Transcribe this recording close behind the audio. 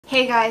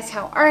Hey guys,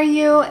 how are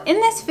you? In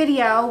this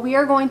video, we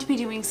are going to be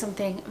doing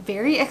something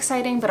very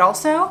exciting, but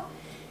also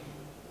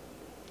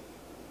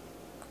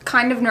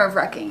kind of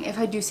nerve-wracking, if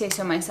I do say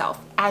so myself.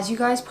 As you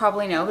guys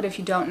probably know, but if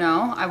you don't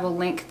know, I will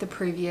link the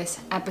previous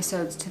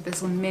episodes to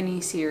this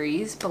mini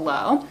series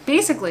below.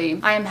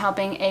 Basically, I am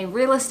helping a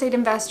real estate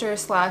investor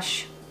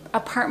slash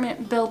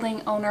apartment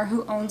building owner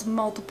who owns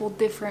multiple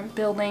different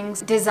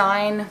buildings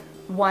design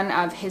one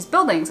of his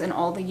buildings and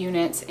all the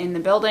units in the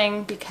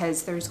building,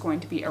 because there's going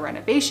to be a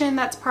renovation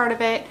that's part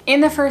of it.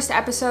 In the first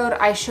episode,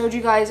 I showed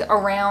you guys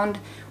around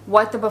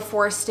what the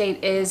before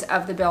state is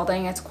of the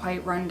building. It's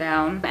quite run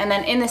down. And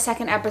then in the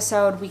second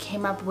episode, we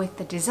came up with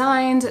the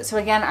designs. So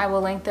again, I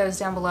will link those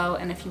down below.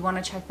 And if you want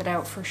to check that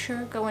out, for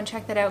sure, go and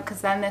check that out,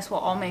 because then this will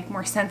all make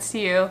more sense to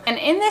you. And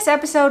in this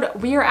episode,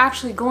 we are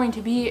actually going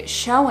to be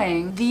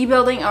showing the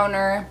building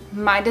owner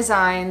my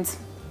designs,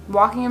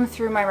 walking him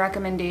through my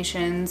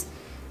recommendations,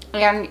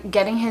 and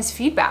getting his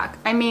feedback.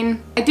 I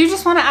mean, I do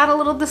just want to add a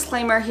little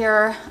disclaimer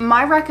here.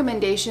 My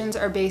recommendations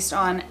are based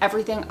on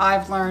everything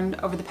I've learned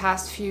over the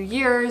past few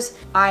years.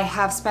 I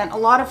have spent a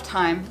lot of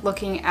time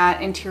looking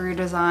at interior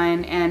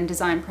design and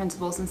design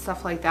principles and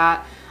stuff like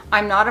that.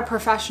 I'm not a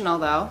professional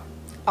though,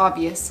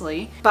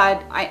 obviously,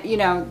 but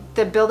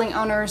the building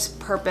owner's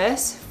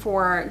purpose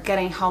for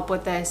getting help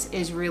with this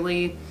is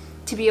really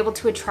to be able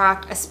to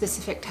attract a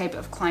specific type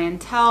of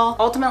clientele.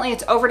 Ultimately,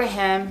 it's over to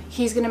him.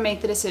 He's gonna make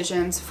the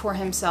decisions for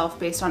himself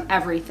based on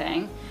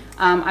everything.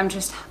 I'm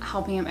just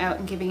helping him out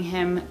and giving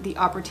him the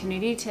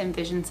opportunity to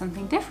envision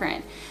something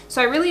different. So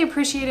I really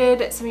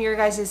appreciated some of your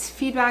guys'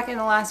 feedback in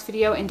the last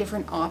video and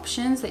different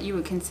options that you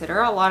would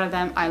consider. A lot of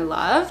them I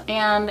love.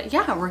 And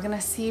yeah, we're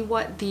gonna see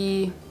what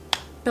the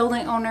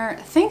building owner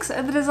thinks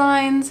of the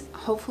designs.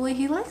 Hopefully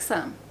he likes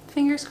them.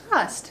 Fingers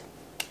crossed.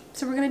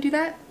 So we're gonna do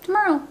that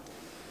tomorrow.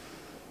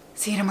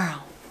 See you tomorrow.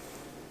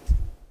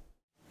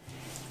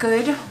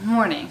 Good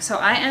morning. So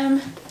I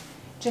am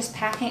just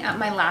packing up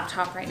my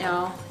laptop right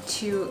now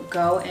to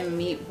go and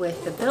meet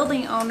with the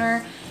building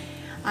owner.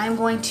 I'm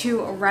going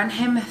to run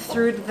him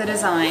through the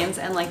designs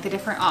and like the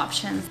different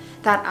options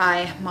that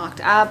I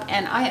mocked up,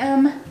 and I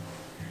am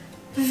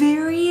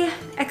very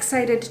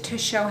excited to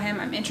show him.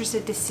 I'm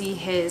interested to see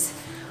his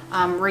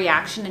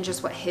reaction and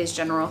just what his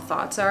general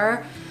thoughts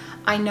are.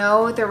 I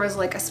know there was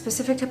like a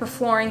specific type of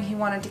flooring he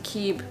wanted to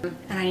keep,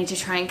 and I need to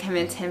try and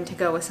convince him to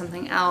go with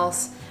something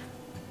else.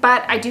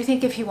 But I do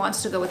think if he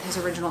wants to go with his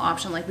original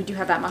option, like we do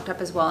have that mocked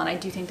up as well, and I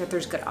do think that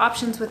there's good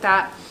options with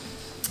that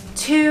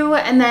too.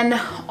 And then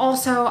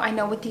also I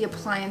know with the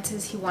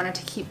appliances, he wanted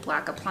to keep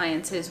black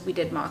appliances. We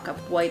did mock up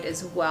white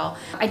as well.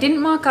 I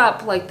didn't mock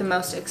up like the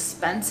most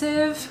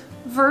expensive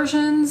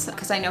versions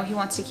because I know he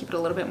wants to keep it a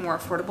little bit more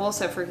affordable.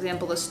 So for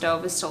example, the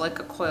stove is still like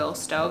a coil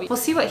stove. We'll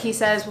see what he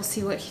says. We'll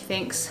see what he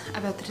thinks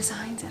about the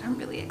designs, and I'm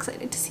really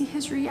excited to see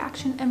his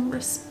reaction and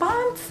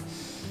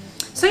response.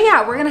 So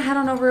yeah, we're gonna head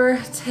on over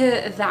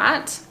to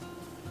that,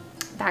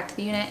 back to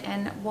the unit,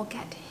 and we'll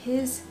get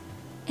his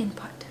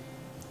input.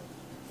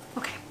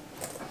 Okay,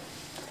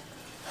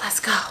 let's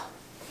go.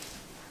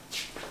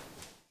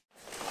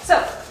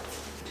 So,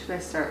 should I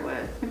start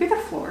with maybe the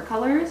floor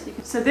colors?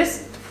 So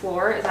this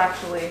floor is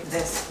actually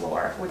this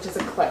floor, which is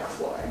a click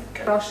floor.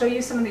 Okay. I'll show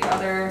you some of the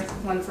other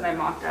ones that I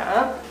mocked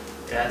up.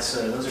 Yeah,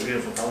 those are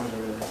beautiful colors.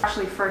 Really.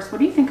 Actually, first, what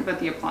do you think about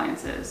the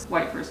appliances,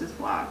 white versus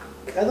black?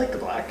 I like the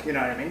black, you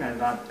know what I mean? I'm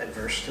not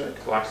adverse to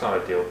it. Black's not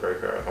a deal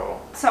breaker at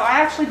all. So I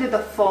actually did the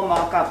full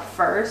mock-up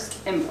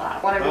first in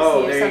black. Wanted to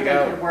see if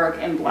something could work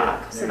in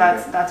black. Yeah, so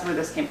that's where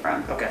this came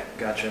from. Okay,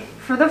 gotcha.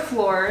 For the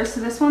floors, so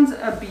this one's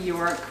a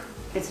Bjork.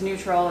 It's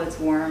neutral, it's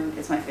warm,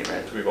 it's my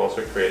favorite. We've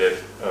also created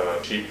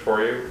a sheet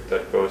for you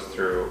that goes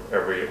through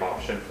every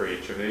option for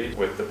each of these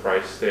with the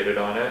price stated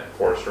on it,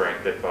 force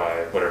ranked it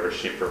by whatever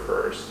sheet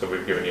prefers. So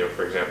we've given you,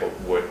 for example,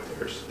 wood,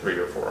 there's 3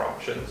 or 4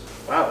 options.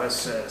 Wow, that's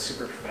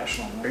super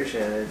professional. I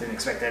appreciate it. I didn't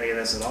expect any of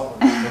this at all.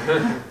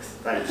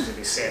 Thought it was going to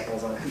be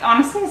samples of it.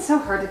 Honestly, it's so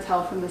hard to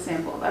tell from the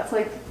sample. That's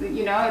like,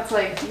 it's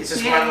like... It's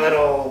just one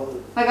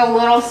little... Like a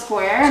little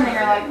square, and then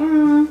you're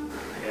like,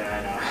 Yeah,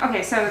 I know.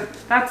 Okay, so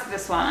that's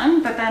this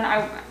one, but then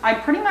I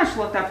pretty much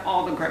looked up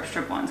all the grip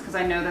strip ones because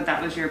I know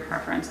that was your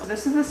preference.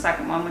 This is the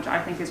second one, which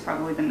I think is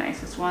probably the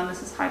nicest one.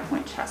 This is High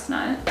Point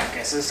Chestnut.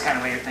 Okay, so this is kind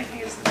of what you're thinking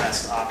is the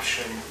best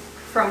option.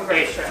 From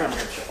grip strip. From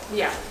grip strip.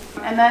 Yeah.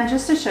 And then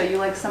just to show you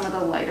like some of the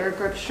lighter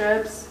grip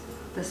strips,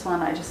 this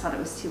one I just thought it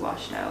was too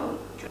washed out.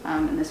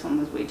 And this one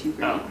was way too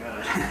green. Oh,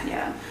 God.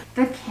 Yeah.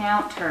 The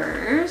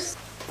counters.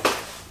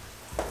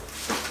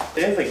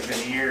 They have like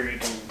veneer, you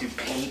can do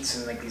paints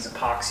and like these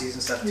epoxies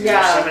and stuff too.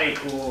 Yeah. There's so many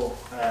cool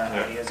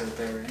ideas out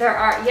there. Right? There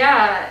are,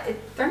 yeah.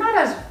 They're not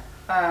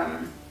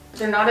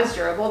as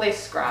durable. They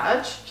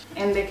scratch,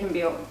 and they can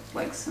be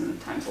like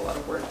sometimes a lot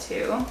of work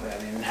too.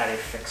 I mean, how do you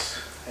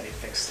fix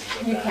things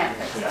like you that? You can't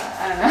fix that.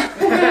 I don't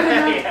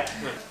know. Yeah.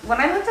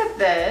 When I looked at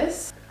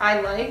this,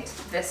 I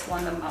liked this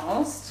one the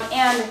most,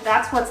 and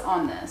that's what's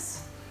on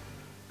this.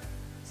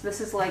 So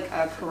this is like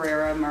a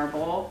Carrera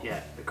marble.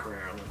 Yeah, the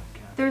Carrera look.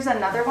 There's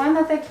another one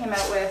that they came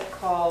out with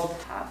called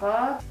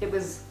Papa. It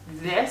was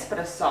this, but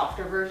a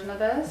softer version of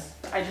this.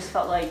 I just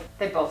felt like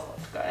they both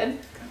looked good.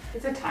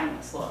 It's a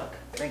timeless look.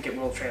 I think it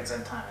will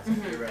transcend time. I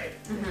think you're right.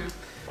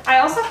 I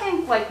also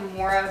think like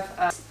more of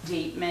a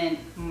statement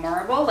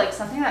marble, like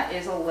something that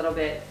is a little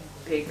bit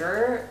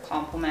bigger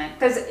complement.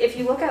 Because if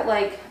you look at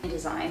like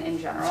design in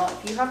general,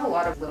 if you have a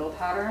lot of little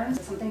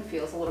patterns, something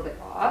feels a little bit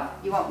off.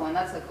 You want one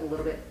that's like a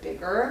little bit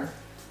bigger.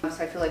 So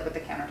I feel like with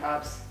the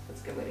countertops,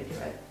 that's a good way to do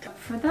it.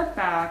 For the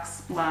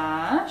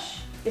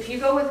backsplash, if you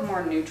go with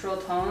more neutral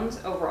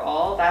tones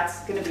overall,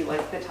 that's gonna be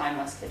like the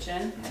timeless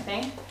kitchen, I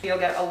think. You'll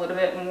get a little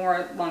bit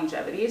more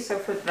longevity. So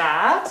for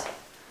that,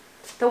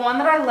 the one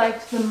that I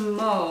liked the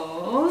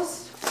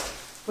most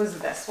was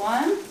this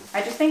one.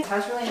 I just think it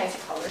has really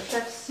nice color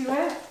shifts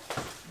to it.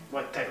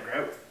 What type of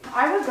grout?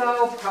 I would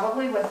go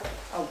probably with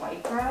a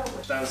white grout.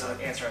 That was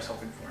the answer I was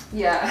hoping for.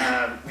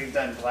 Yeah. We've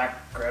done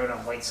black grout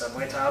on white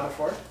subway tile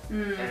before,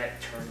 and it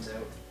turns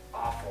out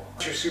awful.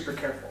 You're super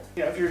careful.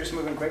 You know, if you're just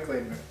moving quickly,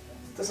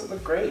 it doesn't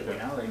look great, you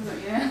know? Like,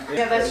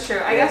 Yeah, that's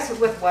true. I guess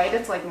with white,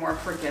 it's like more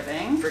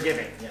forgiving.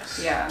 Forgiving, yes.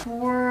 Yeah.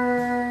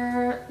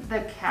 For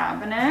the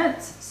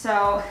cabinet,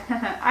 so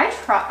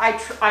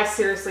I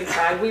seriously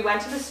tried. We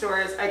went to the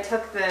stores. I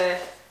took the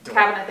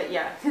cabinet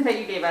that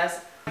you gave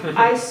us.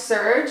 I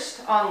searched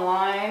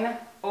online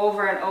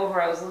over and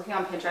over. I was looking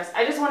on Pinterest.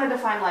 I just wanted to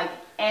find like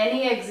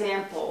any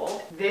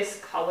example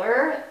this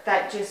color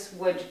that just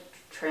would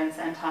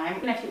transcend time.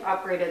 And if you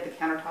upgraded the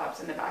countertops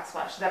and the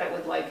backsplash, that it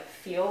would like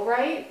feel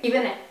right.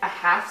 Even a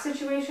half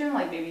situation,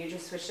 like maybe you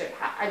just switched it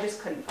half, I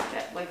just couldn't find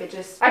it. Like I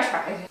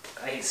tried.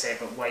 I hate to say it,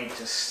 but white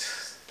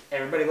just,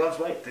 everybody loves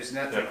white. There's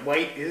nothing, like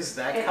white is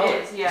that color.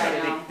 It is, yeah,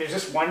 I know. There's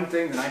just one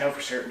thing that I know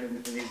for certain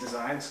in these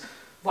designs.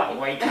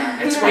 White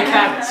cabinets. White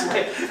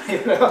cabinets.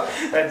 You know,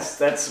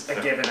 that's a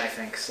given, I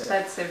think. So.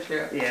 That's so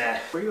true. Yeah.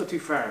 Before you go too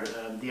far,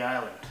 the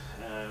island.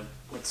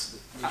 Did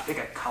you pick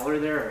a color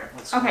there? Or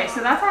what's Okay,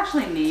 so that's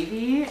actually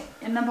navy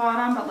in the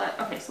bottom,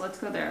 but so let's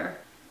go there.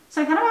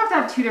 So I kind of have to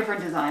have two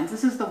different designs.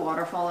 This is the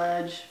waterfall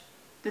edge.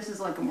 This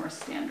is like a more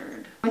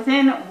standard.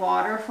 Within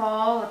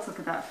waterfall, let's look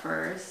at that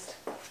first.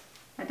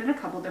 I did a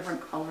couple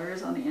different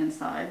colors on the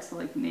inside, so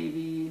like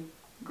navy,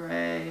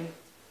 gray,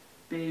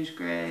 beige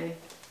gray,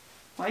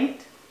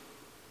 white.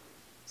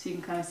 So you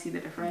can kind of see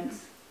the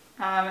difference.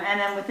 And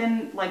then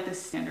within like the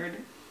standard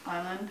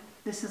island,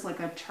 this is like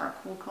a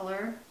charcoal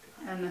color,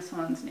 and this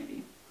one's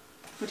navy.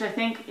 Which I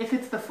think, if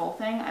it's the full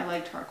thing, I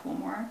like charcoal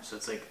more. So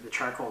it's like the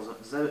charcoal,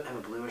 does that have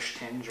a bluish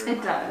tinge? Or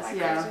it does,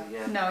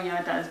 yeah. No, yeah,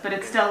 it does. But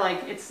it's still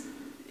like,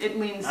 it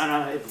leans...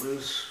 No,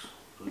 blue's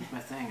my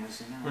thing,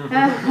 as you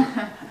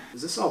know.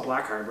 Is this all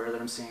black hardware that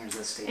I'm seeing, or is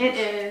that stainless? It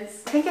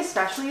is. I think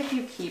especially if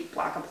you keep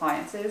black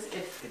appliances,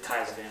 if... It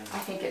ties it in. I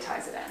think it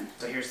ties it in.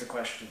 So here's the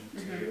question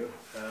to you.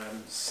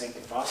 Sink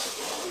and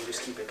faucet, you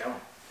just keep it going.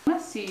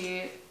 Let's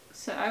see.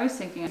 So I was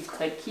thinking I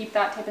could keep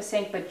that type of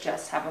sink, but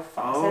just have a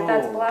faucet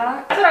that's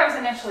black. That's what I was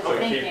initially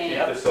thinking.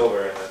 Keep the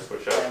silver and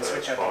then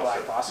switch out the black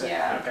faucet.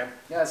 Yeah. Okay.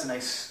 Yeah, that's a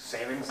nice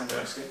savings and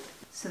that's good.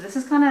 So this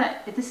is kind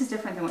of, this is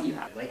different than what you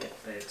have. I like it,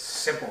 but it's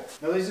simple.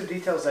 No, these are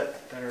details that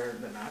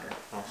matter.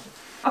 Awesome.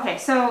 Okay,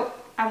 so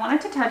I wanted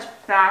to touch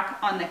back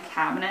on the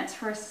cabinets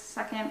for a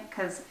second,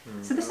 because,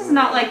 so this is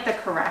not like the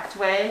correct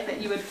way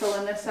that you would fill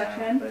in this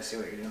section. But I see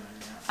what you're doing.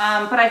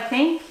 Yeah. But I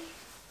think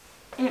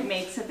it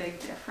makes a big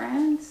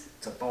difference.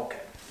 It's a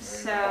bulkhead.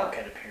 So,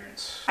 bulkhead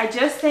appearance. I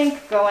just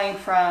think going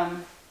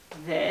from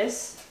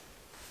this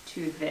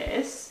to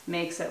this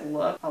makes it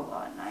look a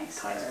lot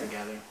nicer. Ties it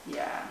together.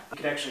 Yeah. You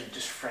could actually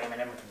just frame it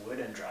in with wood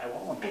and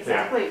drywall. And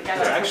Exactly. Yeah,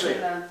 that's actually,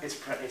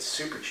 it's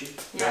super cheap.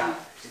 Yeah.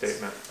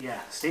 Statement. Yeah,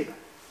 statement.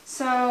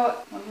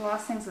 So one of the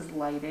last things is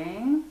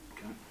lighting.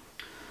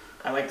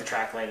 I like the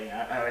track lighting.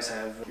 I always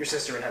have. Your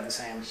sister would have the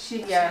same.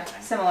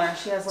 Similar.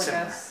 She has like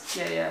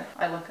yeah.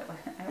 I look at what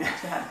you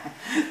have.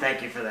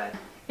 Thank you for that.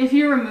 If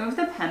you remove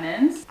the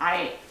pendants,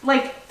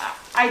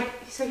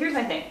 so here's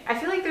my thing. I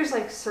feel like there's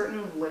like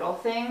certain little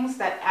things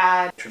that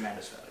add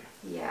tremendous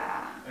value.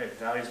 Yeah.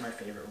 Value is my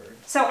favorite word.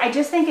 So I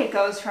just think it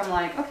goes from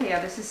like, okay, yeah,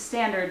 this is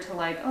standard to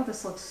like,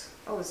 this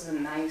is a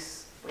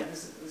nice,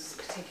 this is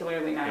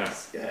particularly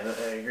nice. Yeah,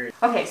 I agree.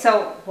 Okay,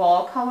 so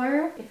wall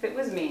color, if it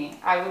was me,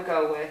 I would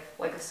go with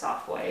like a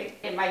soft white.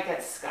 It might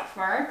get scuff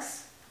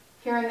marks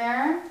here and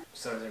there.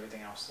 So does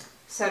everything else.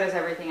 So does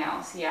everything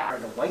else, yeah. Are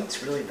the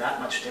whites really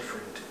that much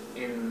different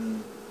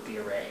in the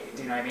array?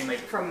 Do you know what I mean? Like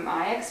from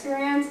my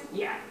experience,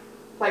 yeah.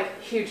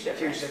 Like huge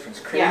difference. Huge difference.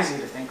 Crazy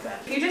to think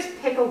that. If you just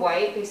pick a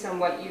white based on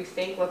what you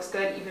think looks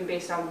good, even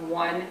based on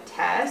one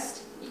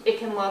test, it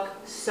can look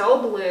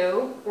so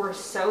blue or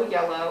so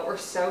yellow or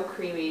so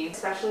creamy,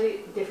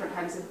 especially different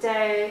times of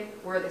day,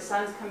 where the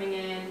sun's coming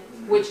in,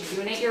 which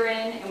unit you're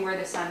in, and where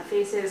the sun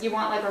faces. You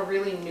want like a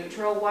really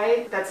neutral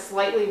white that's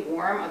slightly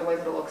warm, otherwise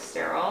it'll look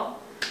sterile.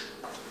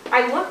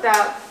 I looked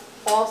at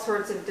all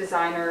sorts of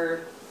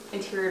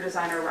interior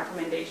designer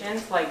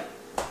recommendations, like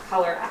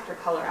color after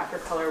color after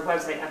color,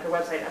 website after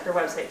website after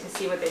website to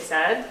see what they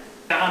said.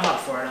 I'm up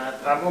for it.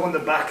 I'm willing to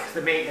back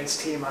the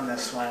maintenance team on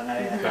this one.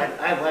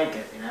 I like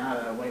it, you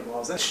know, white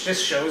walls. That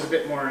just shows a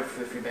bit more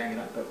if you're banging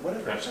up, but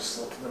whatever. It's just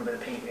a little bit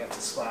of paint we have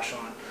to splash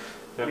on.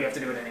 Yep. We have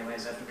to do it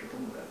anyways after people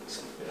move out.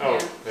 So. Oh,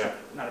 yeah.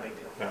 Not a big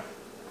deal. Yeah.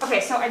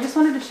 Okay, so I just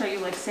wanted to show you,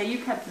 like, say you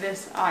kept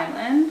this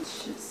island. You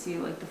should see,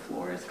 like, the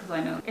floors, because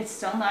I know it's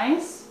still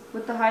nice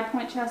with the high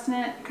point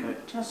chestnut. Okay.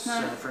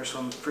 So the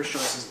first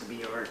choice is the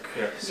Bjork.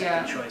 Yeah.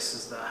 Second choice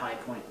is the high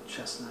point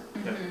chestnut.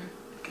 Yeah.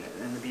 Okay,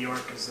 and the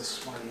Bjork is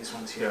this one of these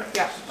ones here.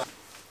 Yeah.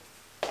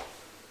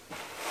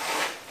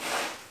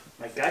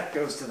 Like that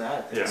goes to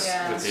that.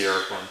 Yeah. The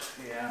Bjork one.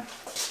 Yeah.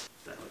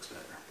 That looks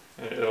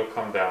better. It'll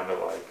come down to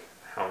like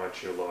how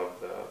much you love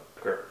the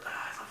grip.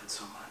 I love it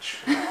so much.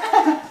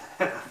 I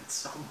love it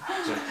so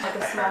much. Like a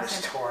My small heart is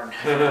thing. torn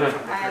I know.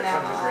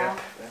 from the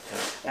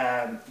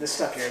grip. This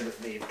stuff here,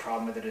 the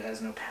problem with it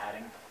has no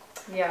padding.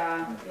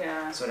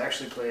 Yeah. So it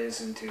actually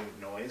plays into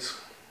noise.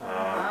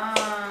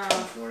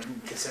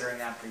 Considering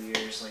that for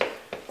years, like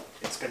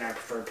it's been our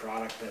preferred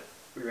product, but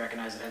we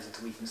recognize it has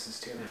its weaknesses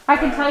too. I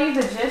can tell you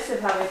the gist of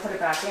how they put it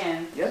back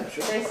in. Yeah,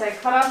 sure. They say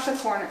cut off the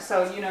corner,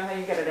 so you know how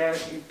you get it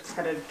out. You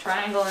cut a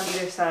triangle on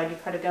either side, you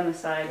cut it down the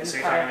side. Yeah, so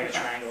you you're cut talking it like a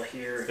triangle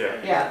here.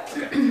 Yeah.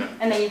 Okay.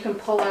 And then you can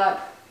pull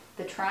up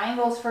the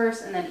triangles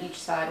first, and then each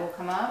side will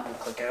come up. And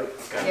click out.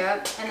 Okay.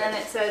 Yep. And then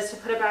it says to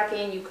put it back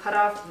in, you cut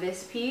off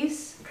this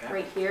piece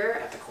right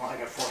here. At the corner,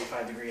 like a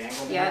 45-degree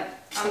angle.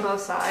 Yep. On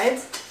both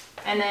sides.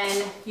 And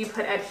then you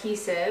put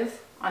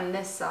adhesive on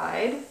this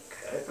side.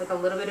 Okay. With a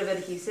little bit of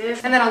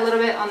adhesive. And then a little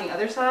bit on the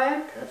other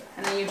side. Okay.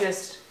 And then you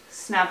just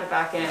snap it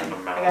back in.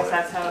 And I guess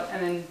that's how,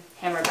 and then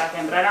hammer it back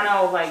in. But I don't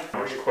know, like.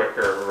 Much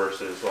quicker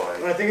versus like.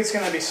 Well, I think it's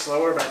going to be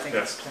slower, but I think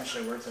it's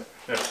potentially worth it.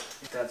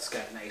 Yeah. That's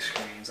got nice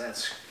screens.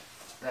 That's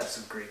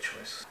a great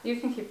choice. You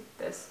can keep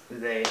this.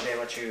 They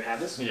let you have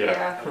this?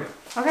 Yeah. Okay.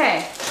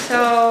 Okay,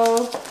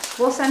 so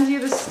we'll send you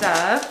the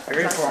stuff.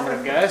 Very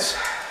informative, guys.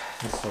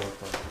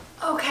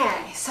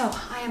 Okay, so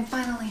I am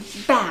finally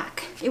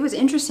back. It was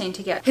interesting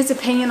to get his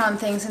opinion on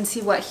things and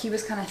see what he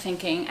was kind of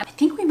thinking. I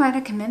think we might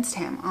have convinced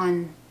him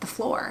on the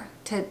floor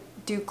to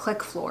do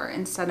click floor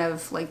instead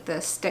of like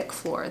the stick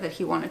floor that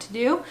he wanted to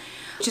do,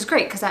 which is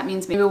great because that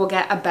means maybe we'll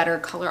get a better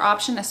color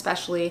option,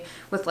 especially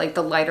with like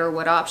the lighter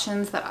wood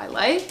options that I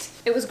liked.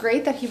 It was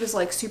great that he was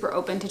like super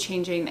open to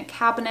changing the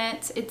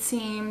cabinets, it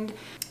seemed.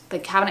 The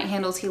cabinet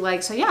handles he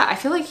liked. So yeah, I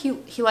feel like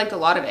he liked a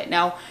lot of it.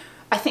 Now,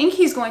 I think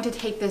he's going to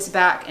take this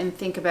back and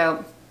think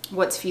about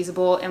what's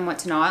feasible and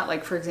what's not.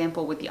 Like for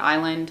example, with the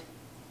island,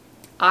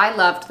 I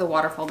loved the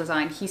waterfall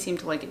design. He seemed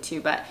to like it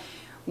too, but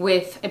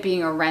with it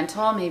being a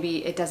rental,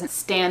 maybe it doesn't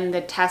stand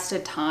the test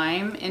of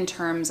time in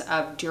terms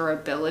of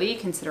durability,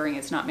 considering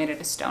it's not made out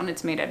of stone,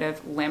 it's made out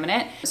of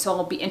laminate. So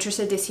I'll be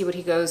interested to see what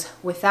he goes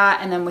with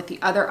that. And then with the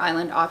other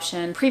island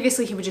option,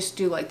 previously he would just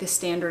do like the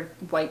standard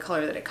white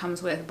color that it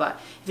comes with, but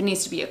if it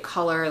needs to be a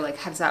color, like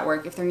how does that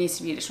work? If there needs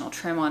to be additional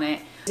trim on it,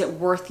 is it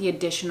worth the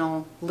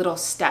additional little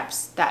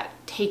steps that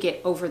take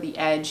it over the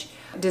edge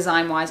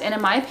design wise? And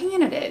in my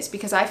opinion it is,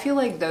 because I feel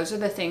like those are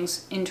the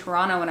things in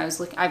Toronto. When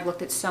I've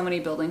looked at so many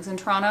buildings in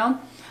Toronto,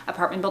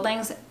 apartment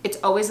buildings, it's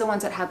always the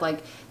ones that had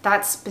like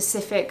that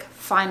specific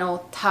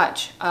final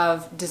touch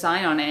of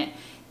design on it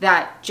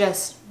that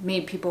just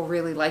made people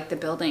really like the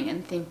building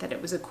and think that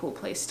it was a cool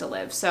place to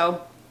live.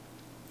 So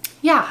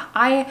yeah,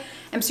 I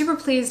am super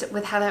pleased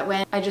with how that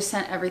went. I just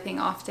sent everything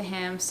off to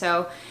him.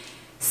 So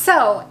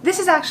this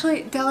is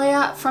actually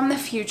Dalia from the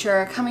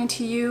future coming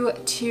to you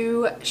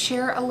to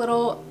share a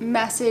little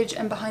message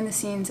and behind the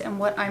scenes and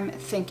what I'm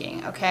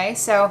thinking, okay?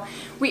 So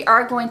we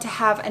are going to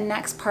have a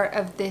next part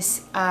of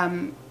this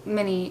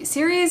mini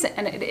series,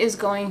 and it is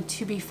going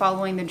to be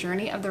following the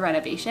journey of the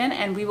renovation,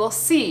 and we will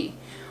see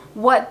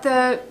what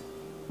the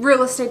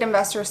real estate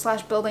investor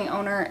slash building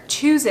owner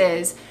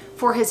chooses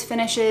for his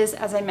finishes.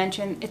 As I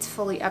mentioned, it's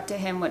fully up to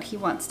him what he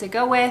wants to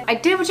go with. I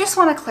did just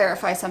want to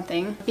clarify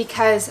something,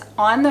 because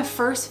on the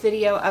first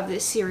video of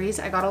this series,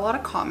 I got a lot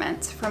of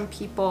comments from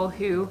people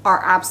who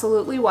are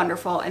absolutely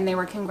wonderful, and they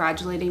were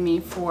congratulating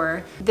me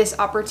for this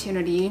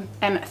opportunity,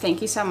 and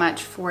thank you so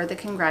much for the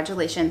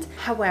congratulations.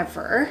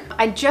 However,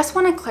 I just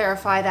want to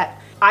clarify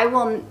that I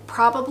will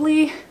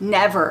probably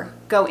never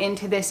go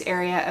into this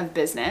area of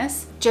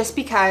business, just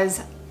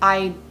because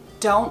I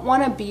don't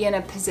want to be in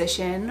a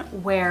position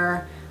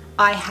where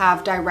I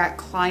have direct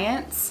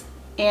clients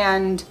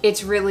and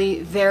it's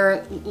really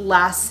their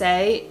last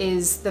say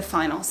is the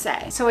final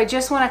say. So I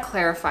just want to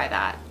clarify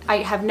that. I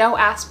have no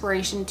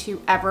aspiration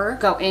to ever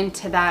go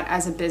into that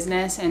as a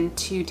business and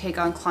to take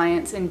on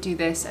clients and do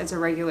this as a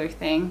regular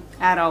thing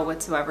at all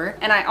whatsoever.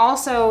 And I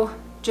also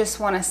just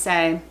want to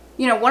say,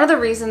 you know, one of the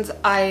reasons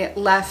I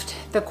left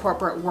the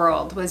corporate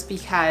world was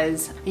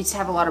because I used to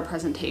have a lot of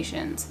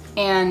presentations,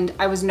 and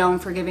I was known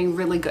for giving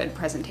really good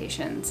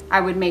presentations. I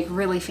would make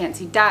really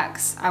fancy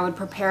decks, I would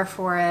prepare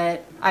for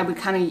it, I would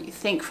kind of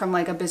think from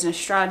like a business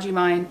strategy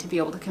mind to be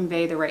able to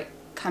convey the right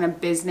kind of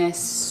business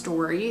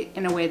story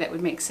in a way that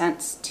would make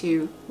sense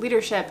to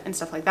leadership and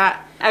stuff like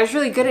that. I was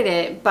really good at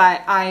it,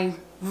 but I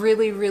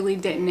really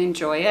didn't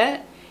enjoy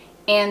it.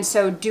 And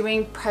so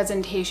doing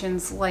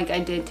presentations like I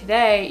did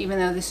today, even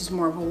though this is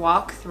more of a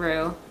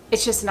walkthrough,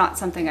 it's just not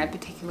something I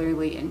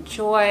particularly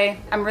enjoy.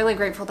 I'm really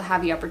grateful to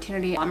have the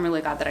opportunity. I'm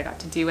really glad that I got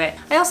to do it.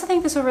 I also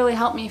think this will really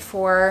help me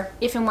for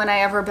if and when I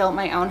ever built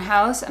my own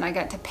house and I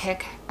get to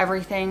pick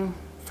everything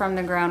from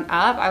the ground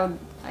up.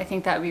 I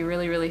think that would be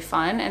really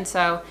fun. And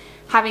so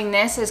having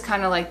this is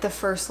kind of like the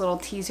first little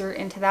teaser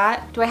into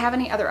that. Do I have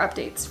any other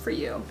updates for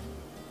you?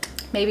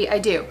 Maybe I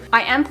do.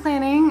 I am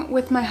planning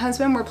with my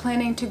husband, we're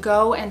planning to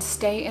go and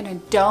stay in a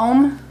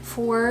dome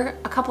for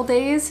a couple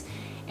days.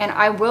 And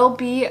I will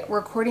be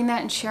recording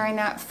that and sharing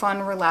that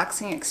fun,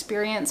 relaxing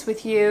experience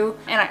with you.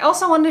 And I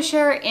also wanted to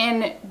share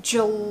in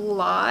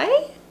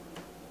July,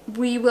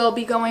 we will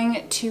be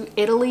going to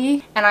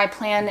Italy, and I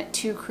plan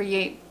to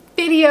create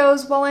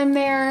videos while I'm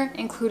there,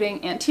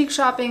 including antique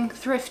shopping,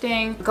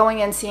 thrifting,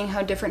 going and seeing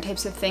how different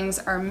types of things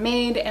are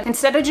made. And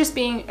instead of just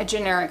being a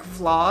generic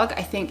vlog,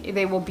 I think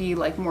they will be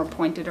like more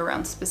pointed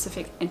around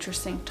specific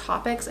interesting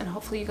topics, and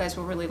hopefully you guys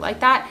will really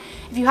like that.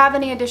 If you have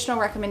any additional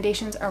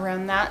recommendations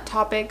around that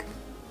topic,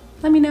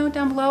 let me know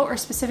down below, or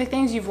specific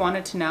things you've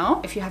wanted to know.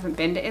 If you haven't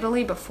been to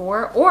Italy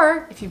before,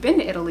 or if you've been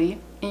to Italy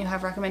and you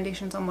have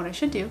recommendations on what I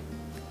should do,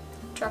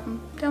 drop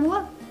them down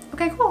below.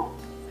 Okay, cool.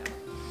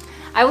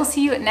 I will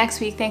see you next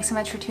week. Thanks so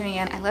much for tuning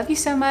in. I love you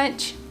so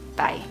much.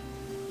 Bye.